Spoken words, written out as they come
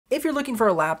If you're looking for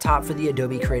a laptop for the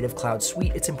Adobe Creative Cloud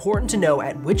Suite, it's important to know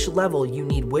at which level you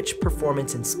need which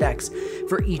performance and specs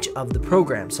for each of the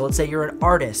programs. So let's say you're an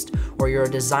artist, or you're a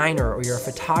designer, or you're a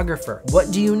photographer.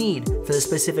 What do you need for the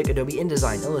specific Adobe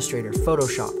InDesign, Illustrator,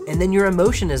 Photoshop? And then you're a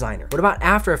motion designer. What about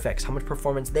After Effects? How much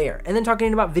performance there? And then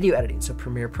talking about video editing, so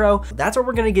Premiere Pro. That's what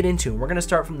we're gonna get into. We're gonna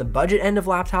start from the budget end of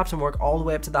laptops and work all the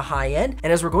way up to the high end.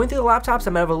 And as we're going through the laptops,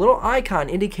 I'm gonna have a little icon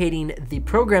indicating the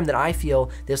program that I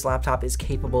feel this laptop is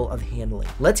capable of handling.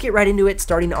 Let's get right into it,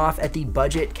 starting off at the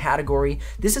budget category.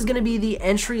 This is gonna be the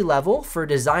entry level for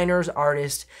designers,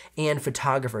 artists, and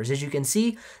photographers. As you can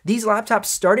see, these laptops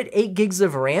start at 8 gigs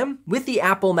of RAM with the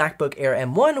Apple MacBook Air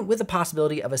M1 with the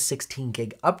possibility of a 16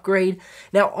 gig upgrade.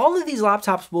 Now, all of these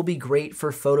laptops will be great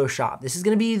for Photoshop. This is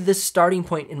gonna be the starting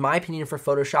point, in my opinion, for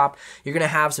Photoshop. You're gonna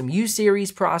have some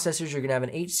U-series processors, you're gonna have an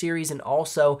H-series, and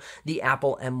also the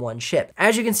Apple M1 chip.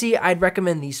 As you can see, I'd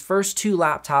recommend these first two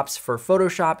laptops for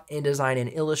Photoshop, InDesign,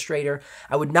 and Illustrator.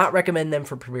 I would not recommend them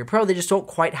for Premiere Pro. They just don't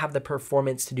quite have the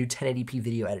performance to do 1080p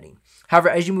video editing. However,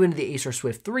 as you move into the Acer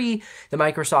Swift 3, the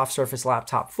Microsoft Surface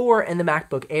Laptop 4, and the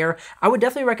MacBook Air, I would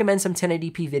definitely recommend some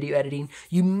 1080p video editing.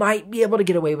 You might be able to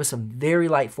get away with some very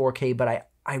light 4K, but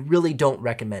I really don't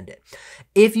recommend it.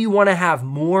 If you want to have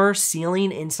more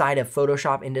ceiling inside of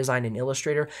Photoshop, InDesign, and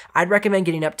Illustrator, I'd recommend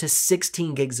getting up to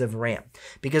 16 gigs of RAM.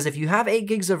 Because if you have 8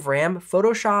 gigs of RAM,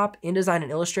 Photoshop, InDesign,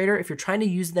 and Illustrator, if you're trying to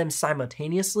use them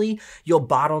simultaneously, you'll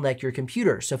bottleneck your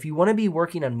computer. So if you want to be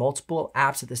working on multiple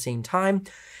apps at the same time,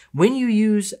 when you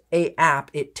use an app,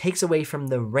 it takes away from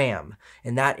the RAM.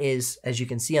 And that is, as you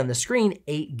can see on the screen,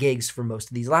 8 gigs for most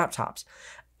of these laptops.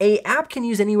 An app can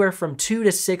use anywhere from 2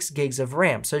 to 6 gigs of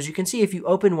RAM. So as you can see, if you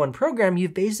open one program,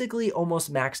 you've basically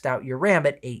almost maxed out your RAM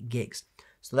at 8 gigs.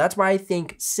 So that's why I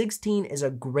think 16 is a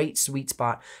great sweet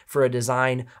spot for a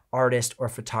design, artist, or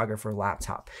photographer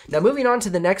laptop. Now moving on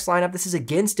to the next lineup, this is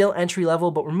again still entry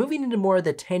level, but we're moving into more of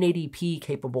the 1080p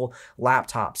capable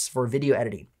laptops for video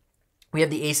editing. We have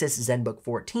the Asus ZenBook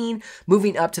 14,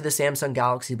 moving up to the Samsung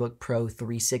Galaxy Book Pro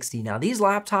 360. Now these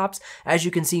laptops, as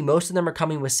you can see, most of them are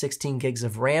coming with 16 gigs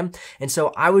of RAM, and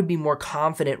so I would be more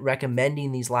confident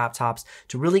recommending these laptops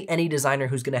to really any designer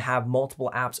who's gonna have multiple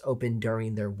apps open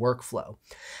during their workflow.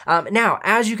 Now,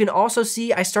 as you can also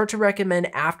see, I start to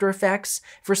recommend After Effects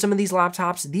for some of these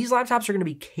laptops. These laptops are gonna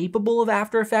be capable of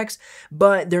After Effects,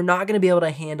 but they're not gonna be able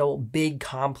to handle big,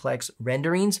 complex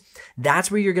renderings. That's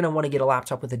where you're gonna wanna get a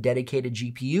laptop with a dedicated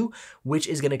GPU, which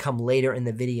is going to come later in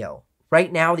the video. Right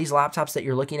now, these laptops that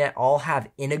you're looking at all have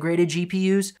integrated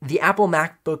GPUs. The Apple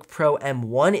MacBook Pro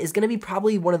M1 is going to be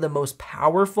probably one of the most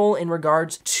powerful in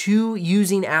regards to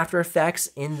using After Effects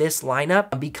in this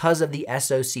lineup because of the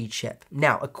SoC chip.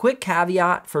 Now, a quick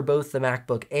caveat for both the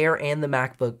MacBook Air and the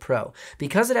MacBook Pro.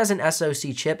 Because it has an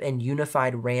SoC chip and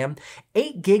unified RAM,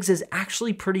 8 gigs is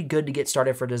actually pretty good to get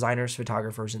started for designers,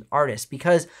 photographers, and artists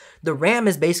because the RAM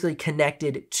is basically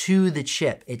connected to the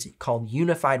chip. It's called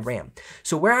unified RAM.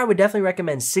 So where I would definitely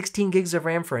recommend 16 gigs of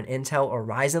RAM for an Intel or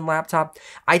Ryzen laptop,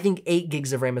 I think 8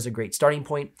 gigs of RAM is a great starting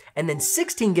point. And then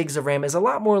 16 gigs of RAM is a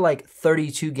lot more like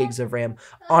 32 gigs of RAM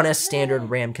on a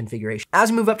standard RAM configuration. As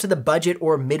we move up to the budget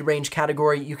or mid-range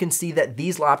category, you can see that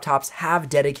these laptops have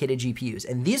dedicated GPUs.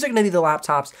 And these are gonna be the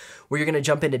laptops where you're gonna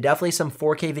jump into definitely some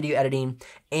 4K video editing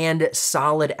and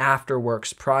solid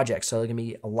afterworks projects. So there's gonna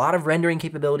be a lot of rendering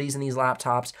capabilities in these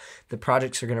laptops. The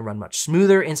projects are gonna run much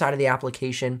smoother inside of the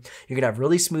application. You're gonna have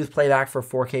really smooth playback for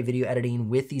 4K video editing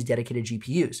with these dedicated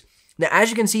GPUs. Now, as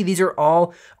you can see, these are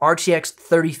all RTX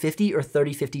 3050 or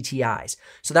 3050 Ti's.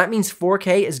 So that means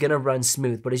 4K is gonna run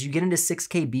smooth, but as you get into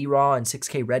 6K B-RAW and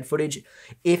 6K red footage,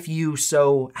 if you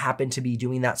so happen to be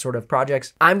doing that sort of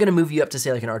projects, I'm gonna move you up to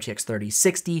say like an RTX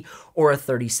 3060 or a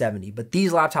 3070. But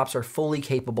these laptops are fully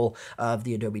capable of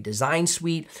the Adobe Design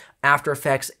Suite, After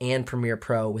Effects, and Premiere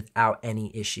Pro without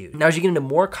any issue. Now, as you get into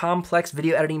more complex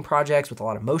video editing projects with a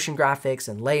lot of motion graphics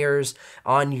and layers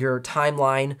on your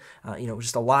timeline,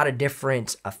 just a lot of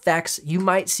different effects, you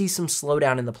might see some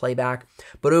slowdown in the playback,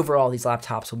 but overall, these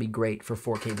laptops will be great for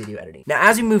 4K video editing. Now,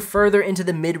 as we move further into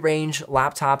the mid-range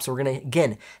laptops, we're gonna,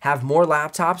 again, have more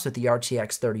laptops with the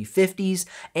RTX 3050s,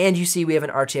 and you see we have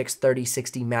an RTX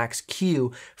 3060 Max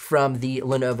Q from the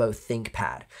Lenovo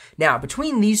ThinkPad. Now,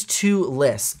 between these two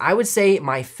lists, I would say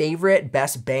my favorite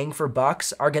best bang for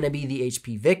bucks are gonna be the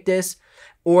HP Victus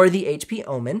or the HP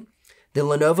Omen, the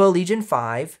Lenovo Legion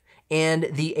 5, and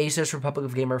the Asus Republic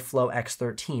of Gamer Flow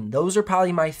X13. Those are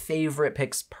probably my favorite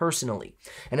picks personally.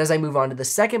 And as I move on to the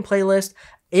second playlist,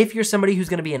 If you're somebody who's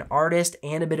gonna be an artist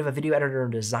and a bit of a video editor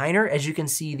and designer, as you can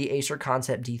see, the Acer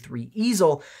Concept D3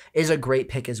 easel is a great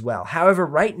pick as well. However,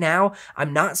 right now,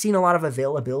 I'm not seeing a lot of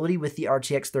availability with the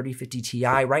RTX 3050 Ti.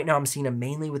 Right now, I'm seeing them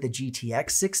mainly with the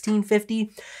GTX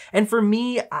 1650. And for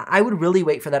me, I would really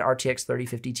wait for that RTX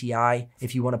 3050 Ti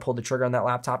if you wanna pull the trigger on that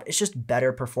laptop. It's just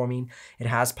better performing. It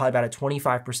has probably about a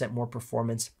 25% more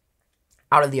performance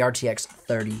out of the RTX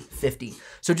 3050.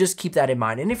 So just keep that in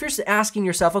mind. And if you're asking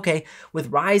yourself, okay, with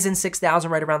Ryzen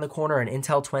 6000 right around the corner and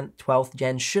Intel 12th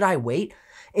gen, should I wait?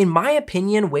 In my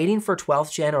opinion, waiting for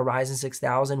 12th gen or Ryzen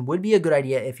 6000 would be a good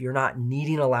idea if you're not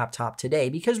needing a laptop today,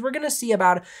 because we're gonna see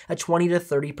about a 20 to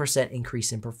 30%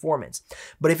 increase in performance.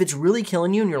 But if it's really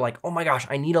killing you and you're like, oh my gosh,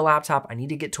 I need a laptop, I need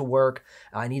to get to work,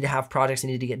 I need to have projects I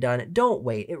need to get done, don't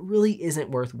wait. It really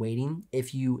isn't worth waiting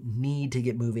if you need to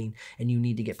get moving and you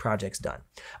need to get projects done.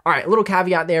 All right, a little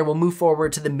caveat there. We'll move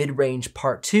forward to the mid-range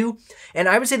part 2. And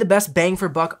I would say the best bang for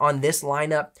buck on this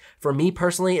lineup for me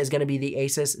personally is gonna be the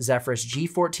Asus Zephyrus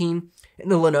G14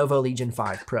 and the Lenovo Legion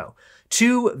 5 Pro.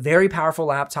 Two very powerful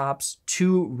laptops,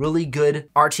 two really good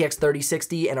RTX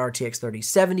 3060 and RTX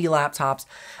 3070 laptops.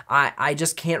 I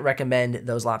just can't recommend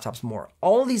those laptops more.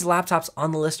 All of these laptops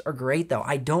on the list are great though.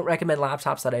 I don't recommend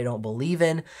laptops that I don't believe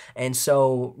in. And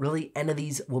so really any of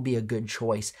these will be a good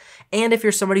choice. And if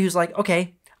you're somebody who's like,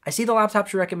 okay, I see the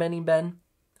laptops you're recommending, Ben.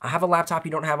 I have a laptop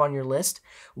you don't have on your list.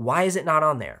 Why is it not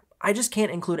on there? I just can't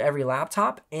include every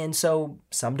laptop, and so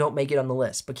some don't make it on the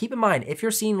list. But keep in mind, if you're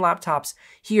seeing laptops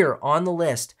here on the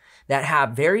list that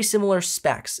have very similar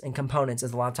specs and components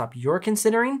as the laptop you're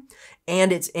considering,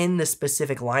 and it's in the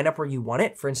specific lineup where you want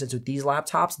it, for instance, with these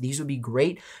laptops, these would be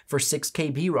great for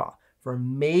 6K B-RAW, for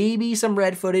maybe some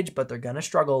red footage, but they're gonna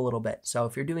struggle a little bit. So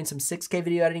if you're doing some 6K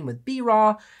video editing with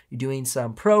B-RAW, you're doing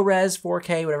some ProRes,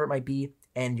 4K, whatever it might be,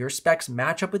 and your specs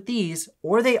match up with these,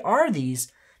 or they are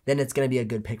these, then it's gonna be a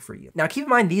good pick for you. Now keep in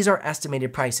mind, these are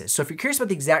estimated prices. So if you're curious about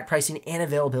the exact pricing and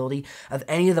availability of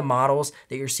any of the models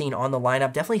that you're seeing on the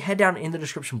lineup, definitely head down in the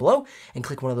description below and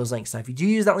click one of those links. Now if you do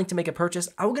use that link to make a purchase,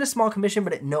 I will get a small commission,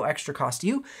 but at no extra cost to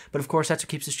you. But of course, that's what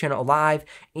keeps this channel alive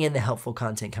and the helpful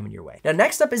content coming your way. Now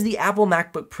next up is the Apple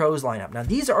MacBook Pros lineup. Now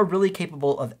these are really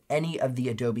capable of any of the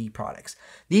Adobe products.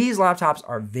 These laptops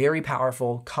are very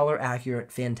powerful, color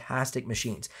accurate, fantastic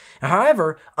machines. Now,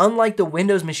 however, unlike the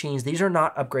Windows machines, these are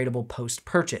not upgradable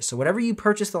post-purchase. So whatever you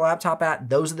purchase the laptop at,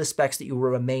 those are the specs that you will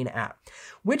remain at,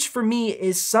 which for me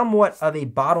is somewhat of a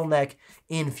bottleneck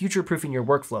in future-proofing your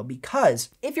workflow, because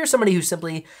if you're somebody who's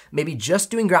simply maybe just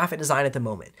doing graphic design at the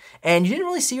moment and you didn't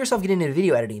really see yourself getting into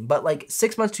video editing, but like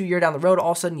 6 months to a year down the road,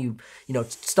 all of a sudden you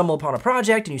stumble upon a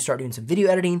project and you start doing some video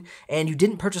editing and you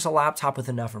didn't purchase a laptop with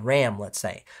enough RAM, let's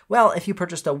say. Well, if you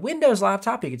purchased a Windows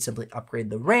laptop, you could simply upgrade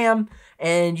the RAM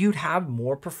and you'd have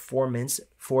more performance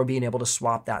for being able to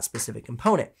swap that specific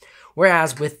component.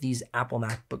 Whereas with these Apple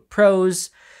MacBook Pros,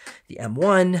 the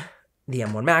M1, the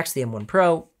M1 Max, the M1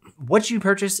 Pro, what you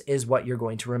purchase is what you're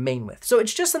going to remain with. So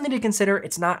it's just something to consider.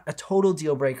 It's not a total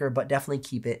deal breaker, but definitely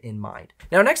keep it in mind.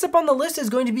 Now, next up on the list is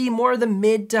going to be more of the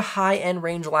mid to high end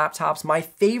range laptops. My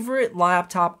favorite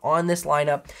laptop on this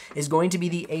lineup is going to be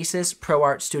the Asus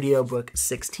ProArt StudioBook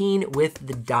 16 with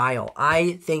the dial.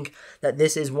 I think that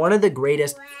this is one of the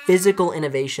greatest physical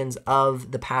innovations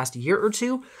of the past year or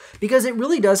two, because it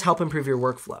really does help improve your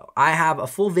workflow. I have a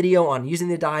full video on using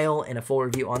the dial and a full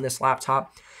review on this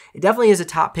laptop. It definitely is a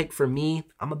top pick for me.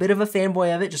 I'm a bit of a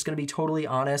fanboy of it, just gonna be totally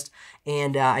honest.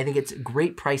 And I think it's a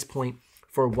great price point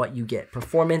for what you get,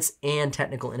 performance and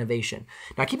technical innovation.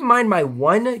 Now keep in mind, my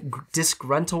one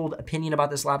disgruntled opinion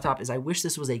about this laptop is I wish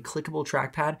this was a clickable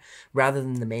trackpad rather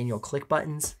than the manual click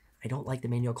buttons. I don't like the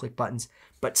manual click buttons,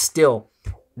 but still,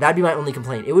 that'd be my only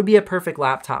complaint. It would be a perfect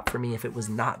laptop for me if it was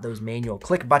not those manual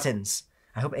click buttons.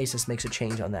 I hope Asus makes a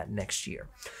change on that next year.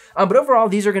 But overall,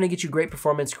 these are going to get you great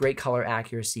performance, great color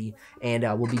accuracy, and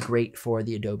will be great for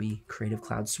the Adobe Creative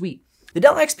Cloud Suite. The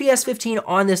Dell XPS 15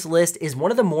 on this list is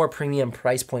one of the more premium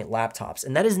price point laptops,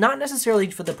 and that is not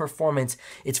necessarily for the performance,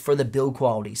 it's for the build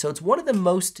quality. So it's one of the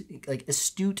most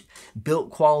astute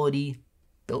build quality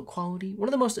one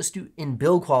of the most astute in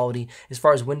build quality as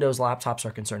far as Windows laptops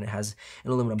are concerned. It has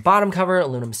an aluminum bottom cover,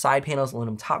 aluminum side panels,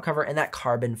 aluminum top cover, and that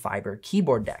carbon fiber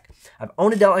keyboard deck. I've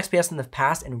owned a Dell XPS in the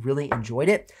past and really enjoyed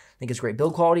it. I think it's great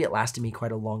build quality. It lasted me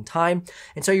quite a long time.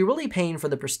 And so you're really paying for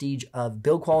the prestige of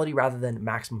build quality rather than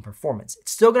maximum performance.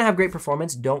 It's still gonna have great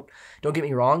performance, don't get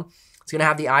me wrong. It's gonna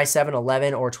have the i7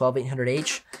 11 or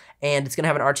 12800H, and it's gonna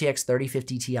have an RTX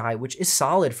 3050 Ti, which is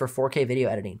solid for 4K video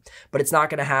editing, but it's not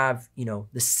gonna have,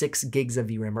 the 6 gigs of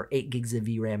VRAM or 8 gigs of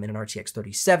VRAM in an RTX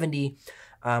 3070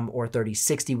 or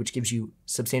 3060, which gives you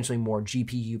substantially more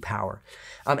GPU power.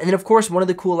 And then of course, one of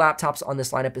the cool laptops on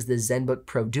this lineup is the ZenBook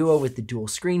Pro Duo with the dual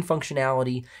screen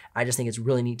functionality. I just think it's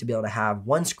really neat to be able to have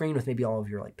one screen with maybe all of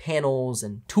your like panels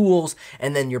and tools,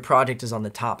 and then your project is on the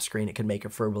top screen. It can make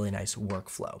it for a really nice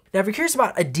workflow. Now, if you're curious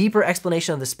about a deeper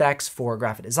explanation of the specs for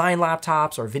graphic design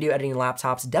laptops or video editing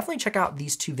laptops, definitely check out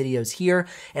these two videos here,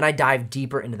 and I dive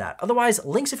deeper into that. Otherwise,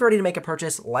 links if you're ready to make a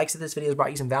purchase, likes if this video has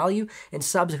brought you some value, and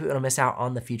subs if you don't want to miss out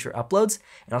on the future uploads,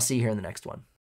 and I'll see you here in the next one.